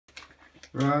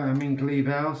Right, I'm in Glebe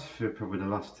house for probably the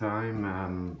last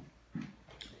time.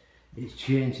 It's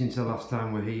changed since the last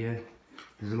time we're here.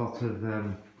 There's a lot of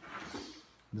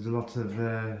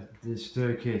the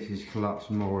staircase has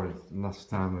collapsed more than last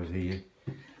time I was here.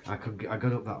 I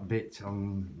got up that bit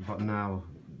but now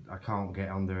I can't get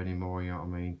on there anymore. You know what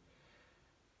I mean?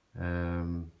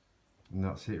 And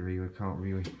that's it really. I can't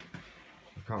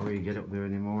really get up there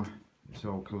anymore. It's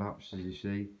all collapsed, as you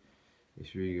see.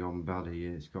 It's really gone bad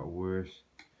here. It's got worse.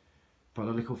 But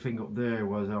the little thing up there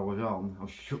was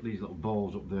I've shut these little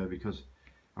balls up there because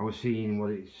I was seeing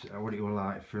what it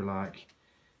was like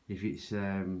if it's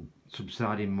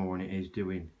subsiding more than it is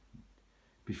doing.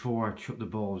 Before I shut the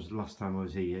balls last time I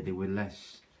was here, they were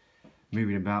less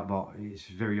moving about, but it's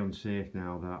very unsafe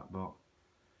now that. But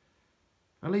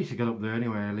at least I got up there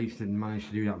anyway. At least I managed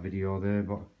to do that video there.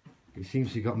 But it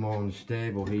seems to have got more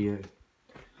unstable here.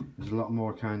 There's a lot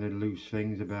more kind of loose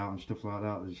things about and stuff like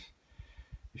that.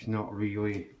 It's not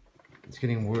really. It's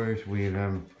getting worse with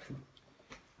I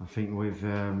think with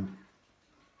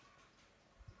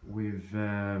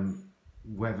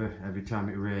weather. Every time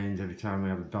it rains, every time we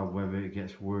have bad weather, it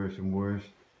gets worse and worse.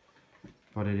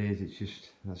 But it is. It's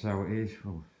just that's how it is.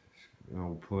 Oh, it's an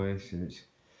old place, and it's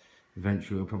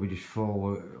eventually it'll probably just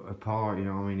fall apart. You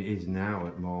know what I mean? It is now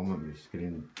at the moment. It's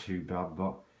getting too bad.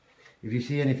 But if you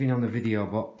see anything on the video,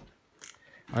 but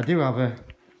I do have a.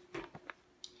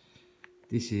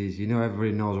 This is, you know,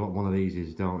 everybody knows what one of these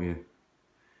is, don't you?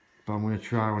 But I'm going to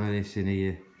try one of this in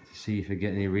here to see if I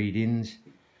get any readings.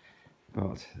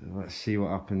 But let's see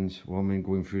what happens while I'm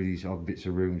going through these odd bits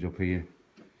of rooms up here.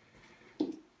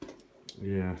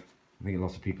 Yeah, I think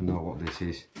lots of people know what this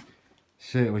is.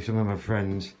 Certainly some of my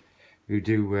friends who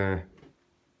do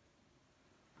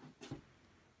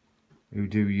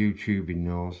YouTubing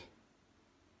knows.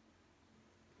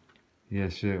 Yeah,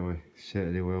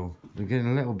 certainly will. They're getting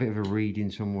a little bit of a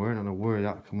reading somewhere. I don't know where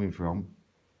that's coming from.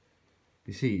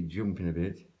 You see it jumping a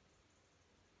bit.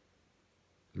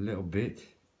 A little bit.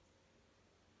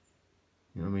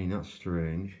 You know what I mean? That's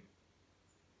strange.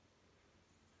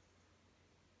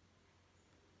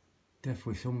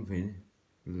 Definitely something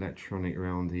electronic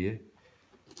around here.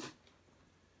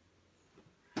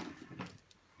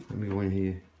 Let me go in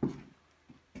here.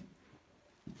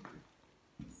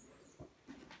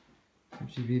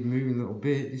 Seems to be moving a little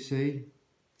bit, you see.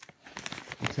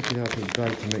 I'll take it out of the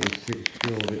bag to make it sit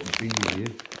still a bit easier.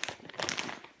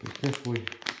 But definitely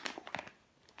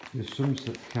there's some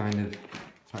kind of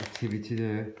activity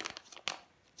there.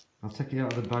 I'll take it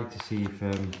out of the bag to see if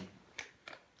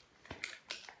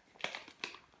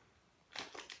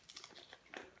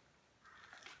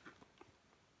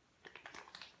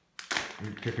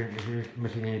it's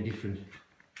making any difference.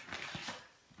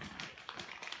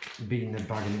 Being in the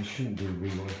bag, and it shouldn't do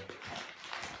really.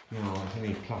 No, it's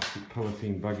only a plastic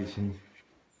polythene bag it's in.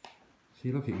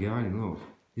 See, look at guiding, look.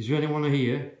 Is there anyone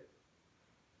here?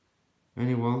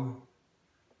 Anyone?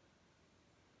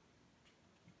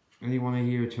 Anyone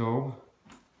here at all?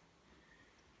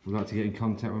 Would like to get in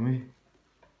contact with me?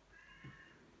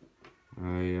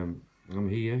 I'm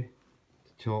here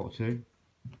to talk to.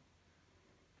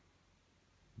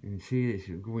 You can see it's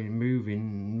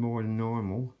moving more than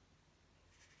normal.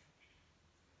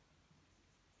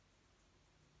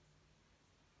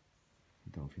 I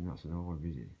don't think that's an orb,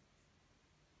 is it?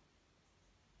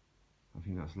 I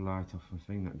think that's light off the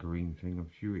thing, that green thing. I'm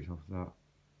sure it's off that.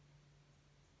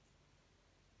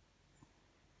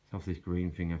 It's off this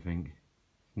green thing, I think.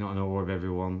 It's not an orb,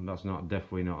 everyone. That's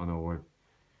definitely not an orb.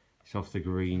 It's off the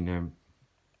green.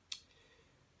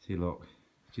 See, look,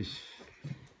 just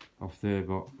off there.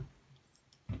 But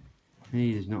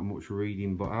there's not much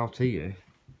reading. But out here,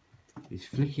 it's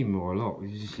flicking more. Look,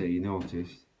 as you see, you notice.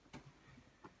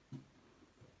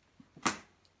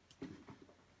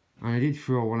 And I did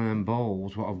throw one of them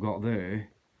balls, what I've got there,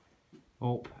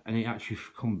 up, and it actually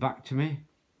come back to me.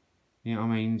 You know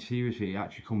what I mean? Seriously, it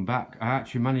actually come back. I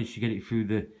actually managed to get it through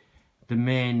the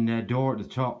main door at the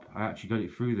top. I actually got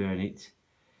it through there, and it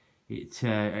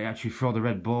actually threw the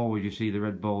red ball. Would you see the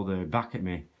red ball there back at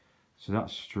me? So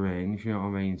that's strange. You know what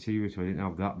I mean? Seriously, I didn't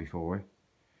have that before. It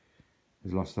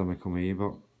was the last time I come here,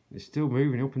 but it's still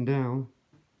moving up and down.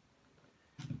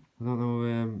 I don't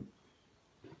know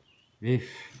if.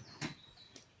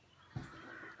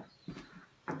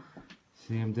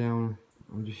 See, I'm down.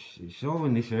 It's all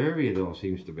in this area though,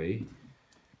 seems to be.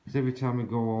 Because every time I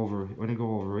go over, when I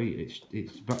go over here,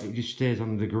 it just stays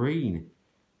on the green.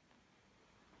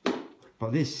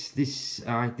 But this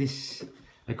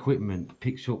equipment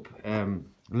picks up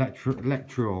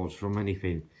electrodes from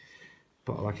anything.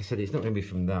 But like I said, it's not going to be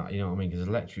from that. You know what I mean? Because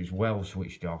the electric's well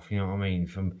switched off. You know what I mean?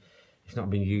 it's not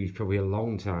been used probably a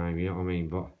long time, you know what I mean,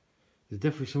 but there's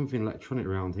definitely something electronic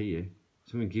around here,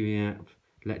 something giving out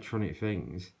electronic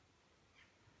things.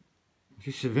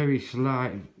 Just a very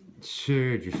slight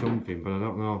surge or something, but I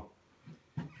don't know.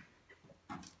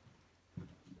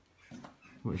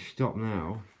 Well, it's stopped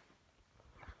now.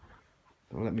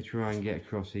 But let me try and get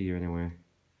across here anyway.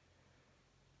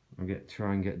 I'll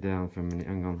try and get down for a minute.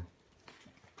 Hang on.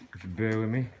 Just bear with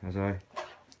me as I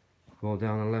go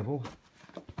down a level.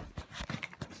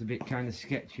 It's a bit kind of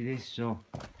sketchy this, so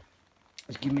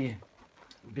just give me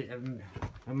a bit of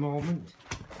a moment.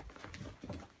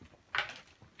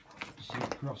 See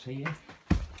across here.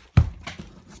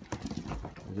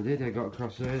 As I did, I got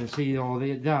across there and see all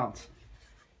that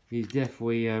is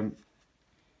definitely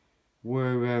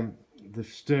where the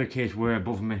staircase were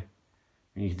above me,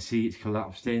 and you can see it's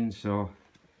collapsed in, so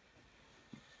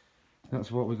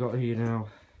that's what we got here now.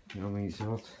 You know what I mean, it's a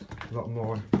lot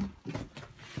more,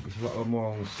 it's a lot more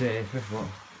on the safer, but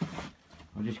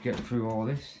I'll just get through all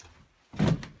this.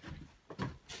 I'll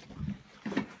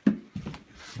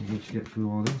just get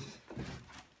through all this.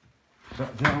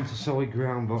 Back down to solid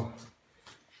ground, but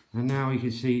and now you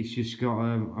can see it's just got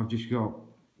I've just got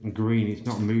green. It's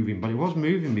not moving, but it was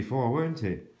moving before, weren't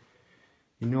it?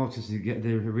 You noticed the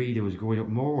reader was going up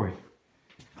more.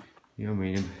 You know what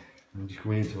I mean? I'm just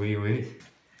going into here with it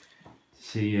to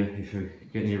see if I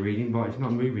get any reading, but it's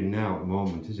not moving now at the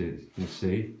moment, is it? You can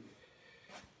see.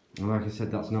 And like I said,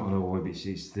 that's not an orb,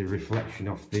 it's the reflection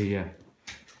of the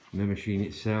machine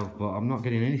itself, but I'm not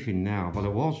getting anything now. But I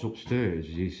was upstairs,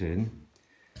 as you've seen.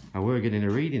 I were getting a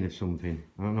reading of something.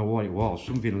 I don't know what it was,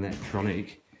 something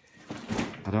electronic.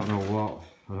 I don't know what,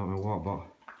 but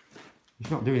it's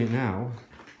not doing it now.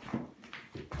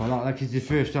 But like it's the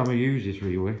first time I use this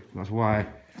really. That's why,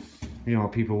 you know,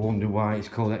 people wonder why it's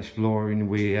called Exploring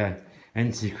with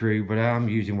Entity Crew, but I'm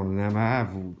using one of them.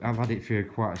 I've had it for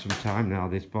quite some time now,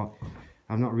 this, but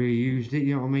I've not really used it,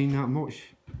 you know what I mean, that much.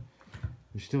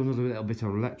 There's still another little bit of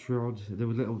electrodes. There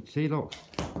was little, see, look,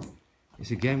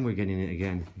 it's again, we're getting it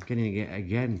again. Getting it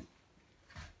again.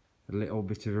 A little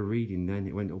bit of a reading, then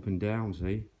it went up and down,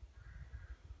 see.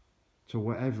 So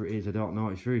whatever it is, I don't know,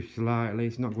 it's very slightly,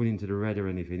 it's not going into the red or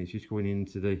anything, it's just going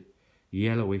into the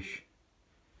yellowish.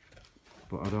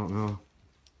 But I don't know.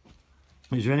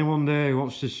 Is there anyone there who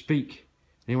wants to speak?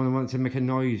 Anyone who wants to make a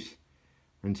noise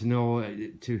and to know,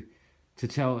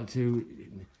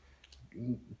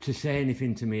 to say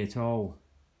anything to me at all?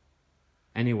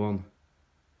 Anyone?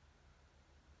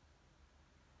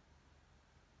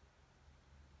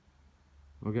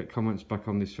 I'll get comments back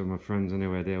on this from my friends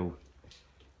anyway. They'll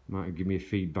might give me a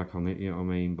feedback on it, you know what I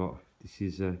mean, but this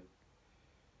is the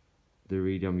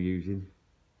reed I'm using.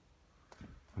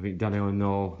 I think Danny will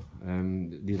know,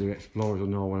 the other explorers will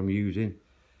know what I'm using.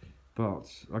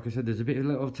 But like I said, there's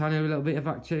a tiny little bit of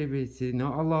activity,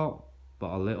 not a lot, but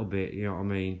a little bit, you know what I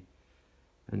mean.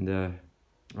 And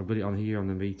I'll put it on here on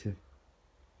the meter.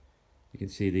 You can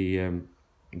see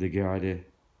the guide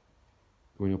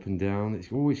going up and down. It's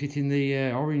hitting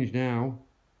the orange now.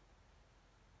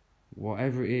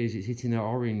 Whatever it is, it's hitting that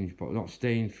orange, but not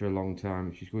staying for a long time.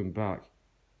 It's just going back.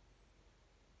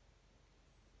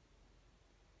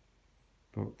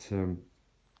 But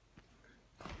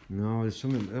no, there's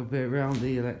something a little bit around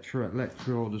the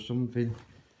electrode or something.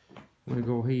 I'm gonna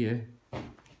go here.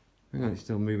 Hang on, it's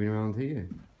still moving around here.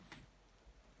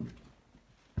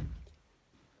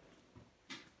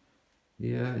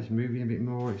 Yeah, it's moving a bit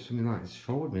more. It's something like it's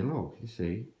followed me. Look, you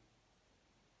see.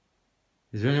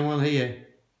 Is there anyone here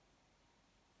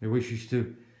who wishes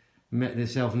to make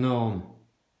themselves known?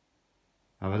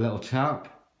 Have a little tap,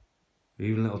 or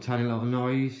even a little tiny little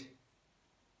noise.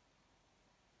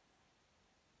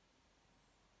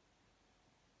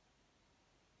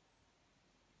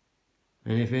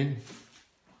 Anything?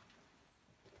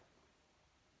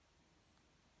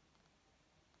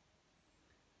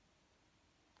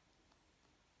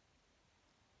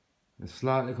 A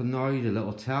slight little noise, a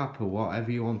little tap, or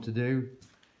whatever you want to do.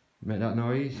 Make that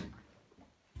noise.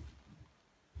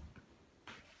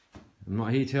 I'm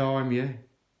not here to harm you.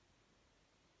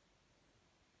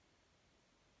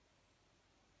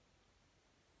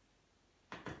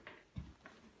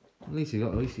 At least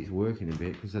it's working a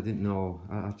bit, because I didn't know.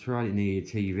 I tried it near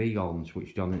TV on,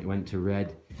 switched on, and it went to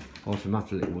red.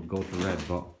 Automatically it would go to red,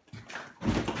 but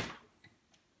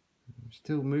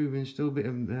still moving, still a bit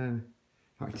of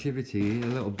activity, a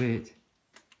little bit.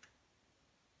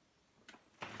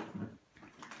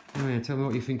 Anyway, tell me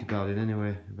what you think about it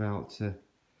anyway, about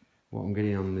what I'm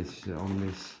getting on this.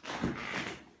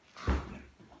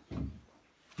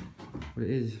 But it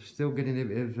is still getting a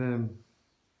bit of.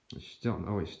 It's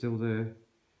still there.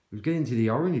 It was getting to the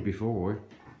orange before,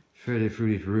 further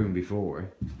through this room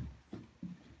before.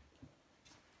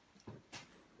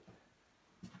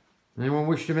 Anyone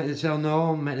wish to make the cell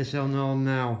known? Make the cell known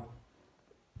now.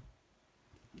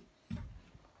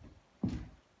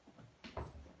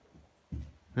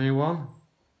 Anyone?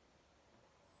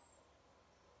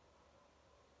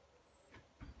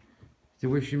 If you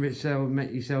wish to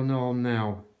make yourself known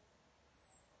now.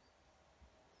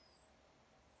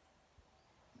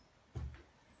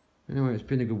 Anyway, it's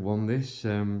been a good one, this.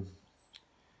 The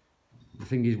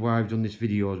thing is why I've done this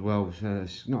video as well,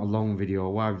 it's not a long video,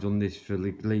 why I've done this for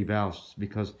the Glebe house,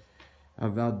 because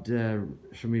I've had,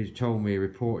 somebody's told me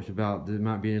reports about there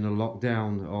might be in a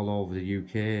lockdown all over the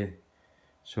UK.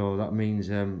 So that means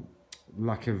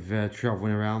lack of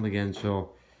travelling around again,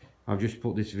 so I've just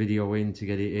put this video in to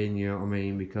get it in, you know what I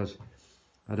mean, because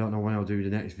I don't know when I'll do the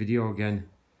next video again.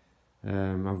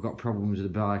 I've got problems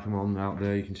with the bike I'm on out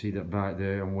there. You can see that bike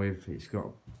there I'm with. It's got,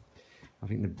 I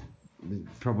think, the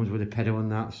problems with the pedal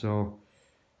and that. So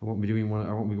I won't be doing one.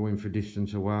 I won't be going for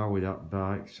distance a while with that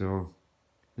bike. So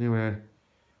anyway,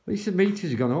 at least the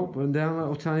meter's gone up and down a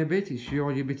little tiny bit. It's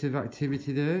showing you a bit of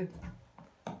activity there.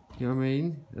 You know what I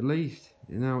mean? At least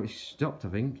now it's stopped. I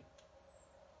think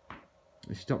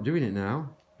it's stopped doing it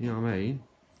now. You know what I mean?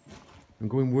 I'm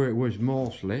going where it was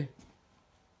mostly.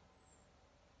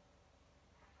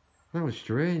 That was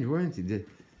strange, weren't it? To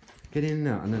get in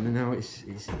that, and then now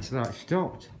it's like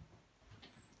stopped.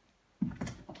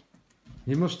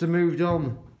 You must have moved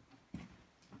on.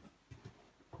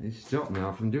 It's stopped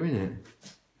now from doing it.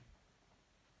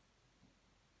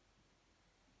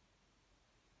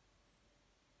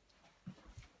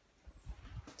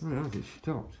 Oh, how has it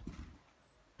stopped?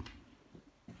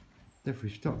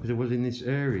 Definitely stopped because it was in this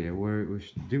area where it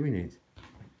was doing it.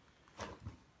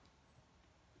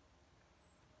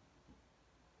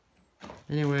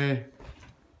 Anyway,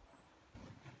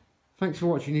 thanks for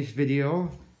watching this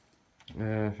video.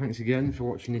 Thanks again for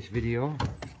watching this video.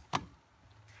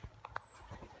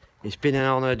 It's been an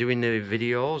honour doing the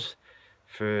videos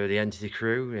for the Entity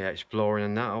crew, exploring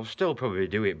and that. I'll still probably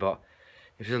do it, but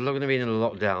if they're going to be in a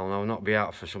lockdown, I'll not be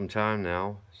out for some time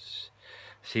now.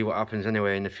 See what happens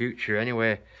anyway in the future.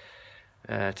 Anyway,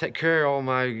 take care all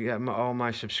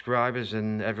my subscribers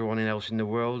and everyone else in the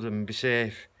world, and be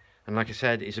safe. And like I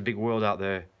said, it's a big world out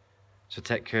there, so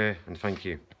take care and thank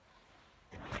you.